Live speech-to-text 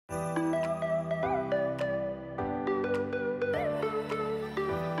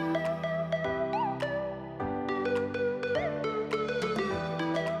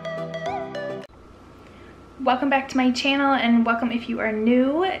welcome back to my channel, and welcome if you are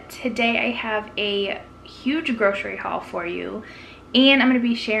new. Today I have a huge grocery haul for you, and I'm going to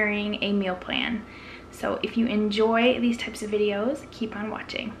be sharing a meal plan. So if you enjoy these types of videos, keep on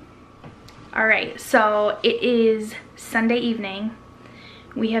watching. Alright, so it is Sunday evening.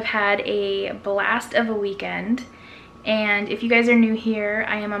 We have had a blast of a weekend, and if you guys are new here,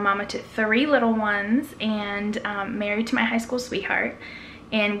 I am a mama to 3 little ones and married to my high school sweetheart.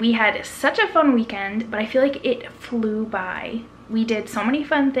 And we had such a fun weekend, but I feel like it flew by. We did so many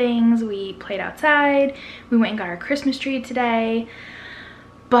fun things. We played outside. We went and got our Christmas tree today.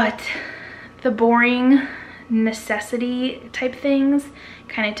 But the boring necessity type things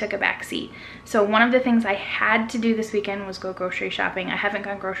kind of took a backseat. So one of the things I had to do this weekend was go grocery shopping. I haven't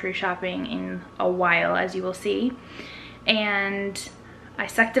gone grocery shopping in a while, as you will see. And I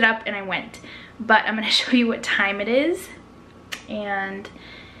sucked it up and I went. But I'm going to show you what time it is. And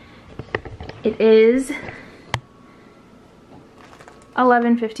it is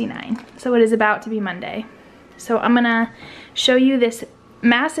 11:59, so it is about to be Monday. So I'm gonna show you this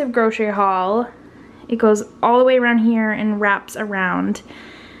massive grocery haul. It goes all the way around here and wraps around,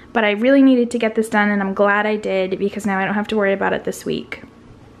 but I really needed to get this done, and I'm glad I did because now I don't have to worry about it this week.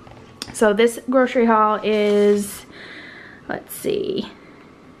 So this grocery haul is, let's see,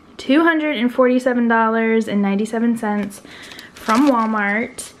 $247.97 from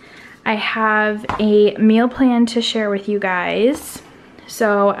Walmart. I have a meal plan to share with you guys,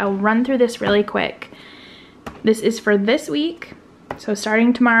 so I'll run through this really quick. This is for this week. So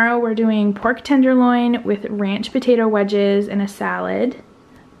starting tomorrow, we're doing pork tenderloin with ranch potato wedges and a salad.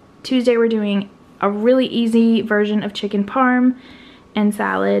 Tuesday, we're doing a really easy version of chicken parm and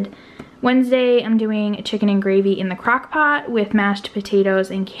salad. Wednesday, I'm doing chicken and gravy in the crock pot with mashed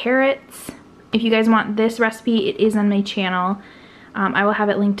potatoes and carrots. If you guys want this recipe, it is on my channel. I will have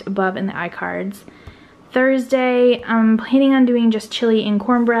it linked above in the iCards. Thursday, I'm planning on doing just chili and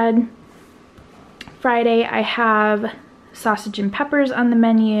cornbread. Friday, I have sausage and peppers on the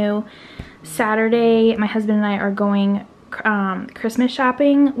menu. Saturday, my husband and I are going Christmas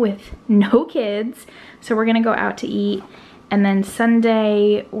shopping with no kids, so we're gonna go out to eat. And then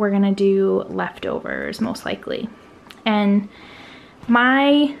Sunday, we're gonna do leftovers, most likely. And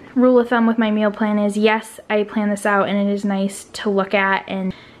my rule of thumb with my meal plan is, yes, I plan this out and it is nice to look at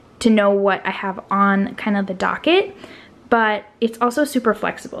and to know what I have on kind of the docket, but it's also super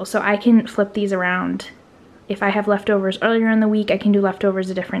flexible, so I can flip these around. If I have leftovers earlier in the week, I can do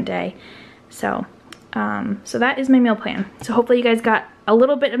leftovers a different day. So that is my meal plan. So hopefully you guys got a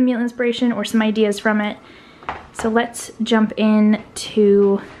little bit of meal inspiration or some ideas from it. So let's jump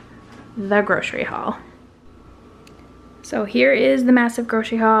into the grocery haul. So here is the massive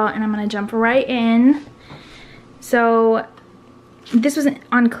grocery haul, and I'm gonna jump right in. So this was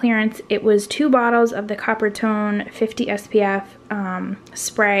on clearance. It was 2 bottles of the Copper Tone 50 SPF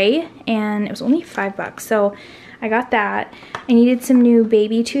spray, and it was only $5. So I got that. I needed some new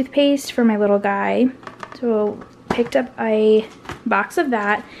baby toothpaste for my little guy, so picked up a box of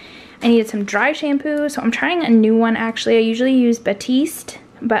that. I needed some dry shampoo, so I'm trying a new one actually. I usually use Batiste,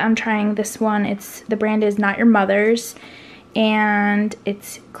 but I'm trying this one. The brand is Not Your Mother's, and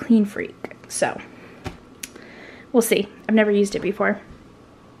it's Clean Freak. So we'll see. I've never used it before.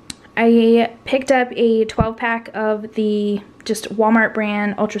 I picked up a 12-pack of the just Walmart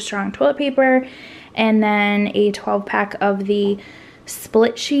brand Ultra Strong toilet paper, and then a 12-pack of the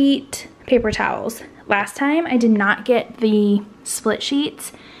split sheet paper towels. Last time I did not get the split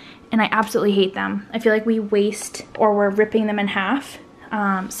sheets, and I absolutely hate them. I feel like we waste, or we're ripping them in half.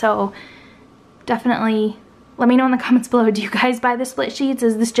 So definitely let me know in the comments below, do you guys buy the split sheets?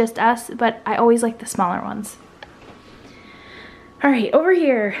 Is this just us? But I always like the smaller ones. All right, over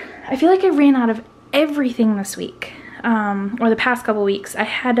here, I feel like I ran out of everything this week, or the past couple weeks. I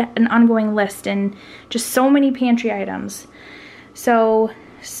had an ongoing list and just so many pantry items. So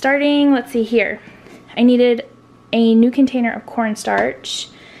starting, let's see here, I needed a new container of cornstarch.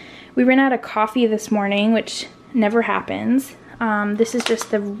 We ran out of coffee this morning, which never happens. This is just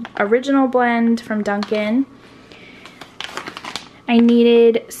the original blend from Dunkin'. I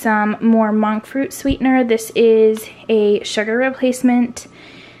needed some more monk fruit sweetener. This is a sugar replacement.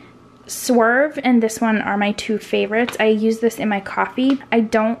 Swerve and this one are my 2 favorites. I use this in my coffee. I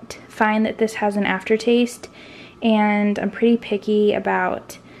don't find that this has an aftertaste, and I'm pretty picky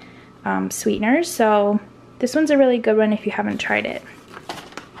about sweeteners, so this one's a really good one if you haven't tried it.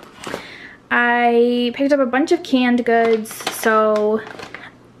 I picked up a bunch of canned goods, so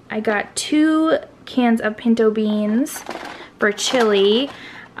I got 2 cans of pinto beans for chili.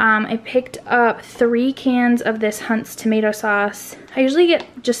 I picked up 3 cans of this Hunt's tomato sauce. I usually get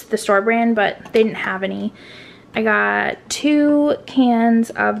just the store brand, but they didn't have any. I got 2 cans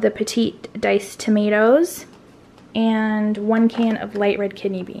of the petite diced tomatoes and 1 can of light red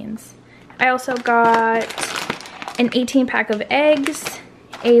kidney beans. I also got an 18-pack of eggs,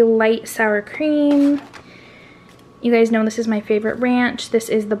 a light sour cream. You guys know this is my favorite ranch. This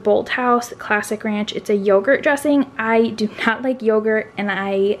is the Bolt House Classic Ranch. It's a yogurt dressing. I do not like yogurt and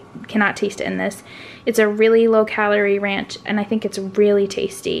I cannot taste it in this. It's a really low calorie ranch and I think it's really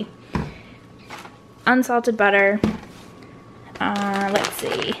tasty. Unsalted butter. Let's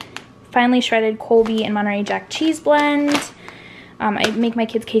see. Finely shredded Colby and Monterey Jack cheese blend. I make my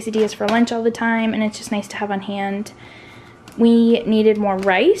kids quesadillas for lunch all the time and it's just nice to have on hand. We needed more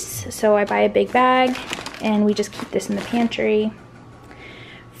rice, so I buy a big bag and we just keep this in the pantry.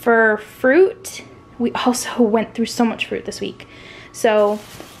 For fruit, we also went through so much fruit this week. So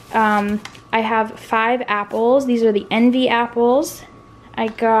I have 5 apples. These are the Envy apples. I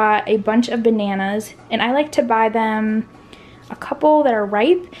got a bunch of bananas and I like to buy them a couple that are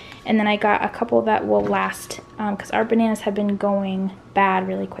ripe and then I got a couple that will last because our bananas have been going bad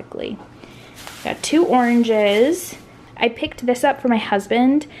really quickly. Got 2 oranges. I picked this up for my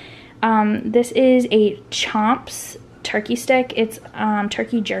husband. This is a Chomps turkey stick. It's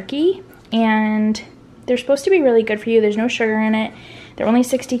turkey jerky and they're supposed to be really good for you. There's no sugar in it. They're only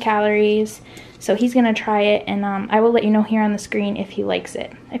 60 calories. So he's gonna try it and I will let you know here on the screen if he likes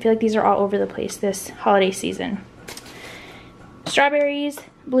it. I feel like these are all over the place this holiday season. Strawberries,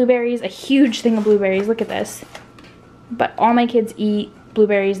 blueberries, a huge thing of blueberries. Look at this. But all my kids eat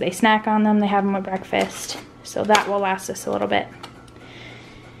blueberries. They snack on them. They have them at breakfast. So that will last us a little bit.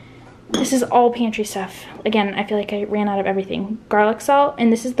 This is all pantry stuff. Again, I feel like I ran out of everything. Garlic salt,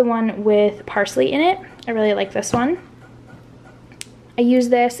 and this is the one with parsley in it. I really like this one. I use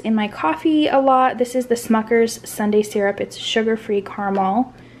this in my coffee a lot. This is the Smucker's Sunday Syrup. It's sugar-free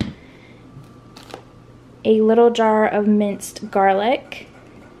caramel. A little jar of minced garlic.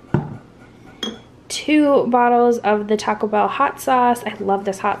 2 bottles of the Taco Bell hot sauce. I love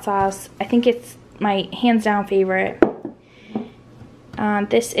this hot sauce. I think it's my hands down favorite.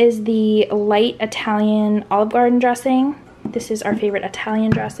 This is the light Italian Olive Garden dressing. This is our favorite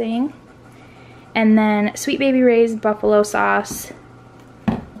Italian dressing. And then Sweet Baby Ray's buffalo sauce.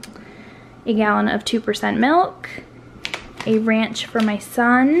 A gallon of 2% milk. A ranch for my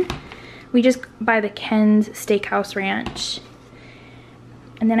son. We just buy the Ken's Steakhouse Ranch.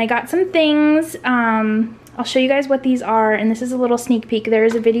 And then I got some things. I'll show you guys what these are, and this is a little sneak peek. There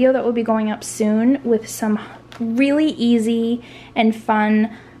is a video that will be going up soon with some really easy and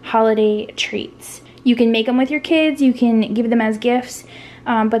fun holiday treats. You can make them with your kids, you can give them as gifts,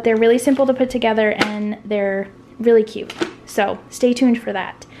 but they're really simple to put together and they're really cute. So stay tuned for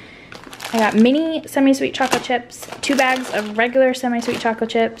that. I got mini semi-sweet chocolate chips, 2 bags of regular semi-sweet chocolate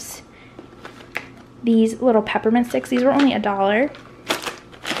chips, these little peppermint sticks, these were only $1.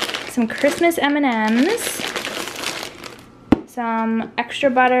 Some Christmas M&Ms, some extra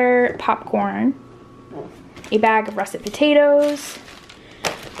butter popcorn, a bag of russet potatoes.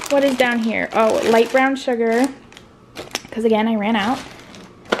 What is down here? Oh, light brown sugar, because again, I ran out.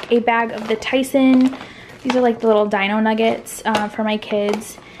 A bag of the Tyson, these are like the little dino nuggets for my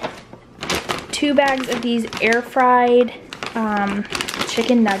kids. 2 bags of these air fried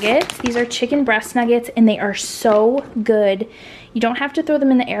chicken nuggets. These are chicken breast nuggets and they are so good. You don't have to throw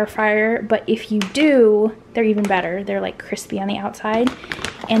them in the air fryer, but if you do, they're even better. They're like crispy on the outside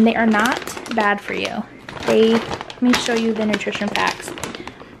and they are not bad for you. Let me show you the nutrition facts.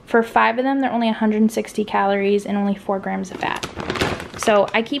 For 5 of them, they're only 160 calories and only 4 grams of fat. So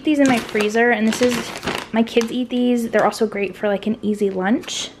I keep these in my freezer and this is, my kids eat these. They're also great for like an easy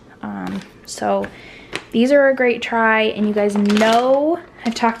lunch. So these are a great try and you guys know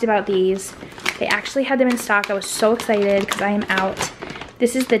I've talked about these. They actually had them in stock. I was so excited because I am out.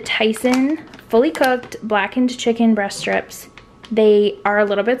 This is the Tyson fully cooked blackened chicken breast strips. They are a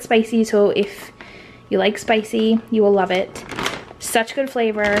little bit spicy, so if you like spicy, you will love it. Such good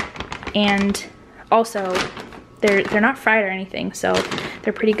flavor, and also they're not fried or anything, so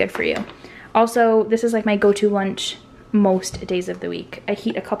they're pretty good for you. Also, this is like my go-to lunch most days of the week. I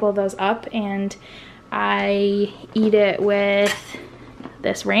heat a couple of those up and I eat it with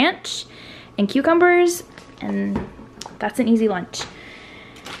this ranch and cucumbers, and that's an easy lunch.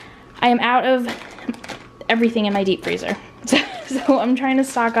 I am out of everything in my deep freezer, so I'm trying to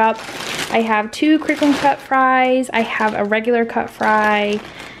stock up. I have 2 crinkle cut fries, I have a regular cut fry,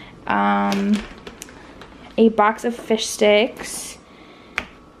 a box of fish sticks,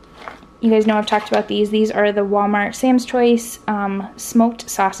 You guys know I've talked about these. These are the Walmart Sam's Choice smoked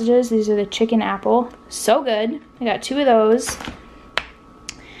sausages. These are the chicken apple. So good. I got 2 of those.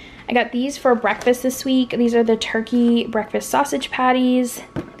 I got these for breakfast this week. These are the turkey breakfast sausage patties.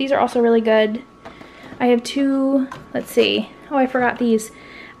 These are also really good. I have 2, let's see. Oh, I forgot these.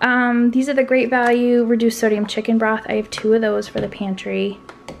 These are the Great Value reduced sodium chicken broth. I have 2 of those for the pantry.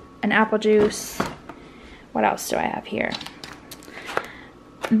 An apple juice. What else do I have here?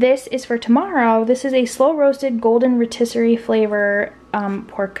 This is for tomorrow. This is a slow roasted golden rotisserie flavor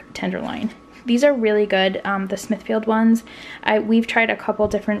pork tenderloin. These are really good, the Smithfield ones. We've tried a couple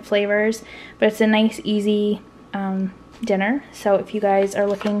different flavors, but it's a nice, easy dinner. So if you guys are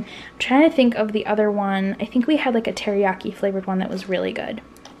looking, I'm trying to think of the other one. I think we had like a teriyaki flavored one that was really good.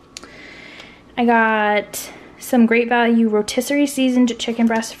 I got some Great Value rotisserie seasoned chicken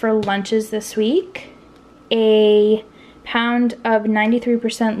breast for lunches this week. A pound of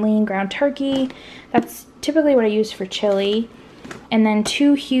 93% lean ground turkey. That's typically what I use for chili. And then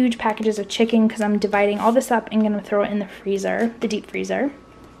 2 huge packages of chicken because I'm dividing all this up and going to throw it in the freezer, the deep freezer.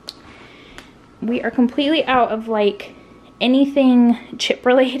 We are completely out of like anything chip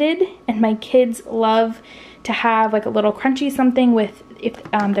related, and my kids love to have like a little crunchy something with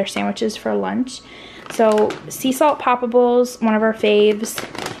their sandwiches for lunch. So sea salt poppables, one of our faves,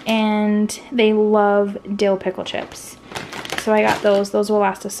 and they love dill pickle chips. So I got those. Those will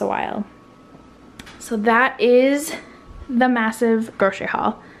last us a while. So that is the massive grocery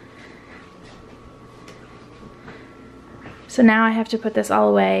haul. So now I have to put this all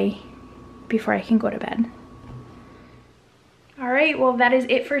away before I can go to bed. Alright, well that is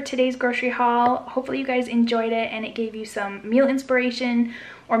it for today's grocery haul. Hopefully you guys enjoyed it and it gave you some meal inspiration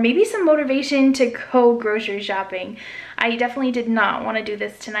or maybe some motivation to go grocery shopping. I definitely did not want to do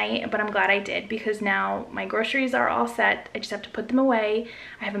this tonight, but I'm glad I did because now my groceries are all set. I just have to put them away.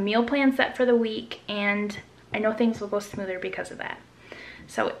 I have a meal plan set for the week and I know things will go smoother because of that.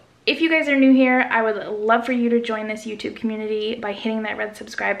 So if you guys are new here, I would love for you to join this YouTube community by hitting that red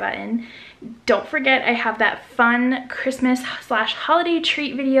subscribe button. Don't forget I have that fun Christmas/holiday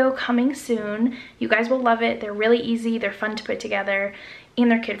treat video coming soon. You guys will love it. They're really easy, they're fun to put together, and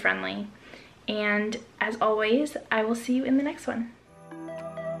they're kid friendly. And as always, I will see you in the next one.